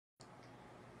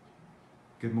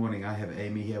Good morning. I have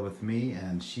Amy here with me,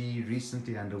 and she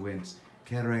recently underwent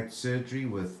cataract surgery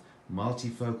with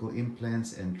multifocal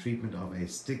implants and treatment of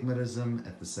astigmatism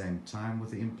at the same time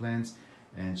with the implants.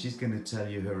 And she's going to tell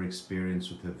you her experience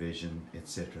with her vision,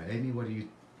 etc. Amy, what do you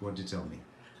want to tell me?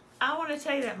 I want to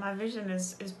tell you that my vision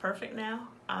is perfect now.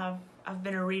 I've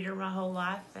been a reader my whole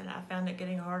life, and I found it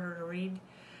getting harder to read.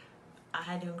 I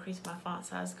had to increase my font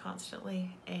size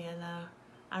constantly, and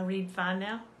I read fine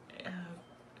now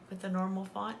with the normal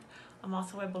font. I'm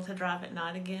also able to drive at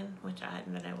night again, which I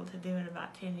hadn't been able to do in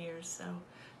about 10 years. So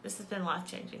this has been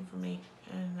life-changing for me,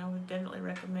 and I would definitely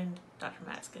recommend Dr.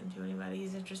 Matskin to anybody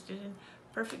who's interested in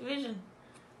perfect vision.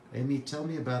 Amy, tell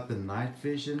me about the night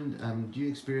vision. Do you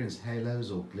experience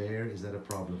halos or glare? Is that a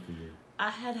problem for you? I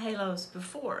had halos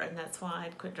before, and that's why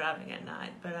I'd quit driving at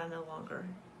night, but I no longer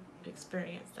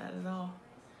experience that at all.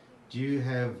 Do you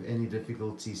have any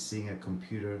difficulty seeing a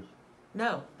computer?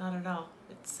 No, not at all.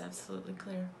 It's absolutely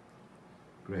clear.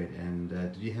 Great. And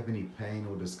did you have any pain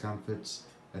or discomfort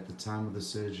at the time of the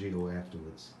surgery or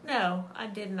afterwards? No, I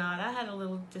did not. I had a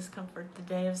little discomfort the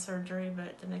day of surgery,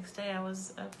 but the next day I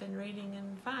was up and reading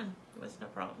and fine. It was no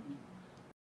problem.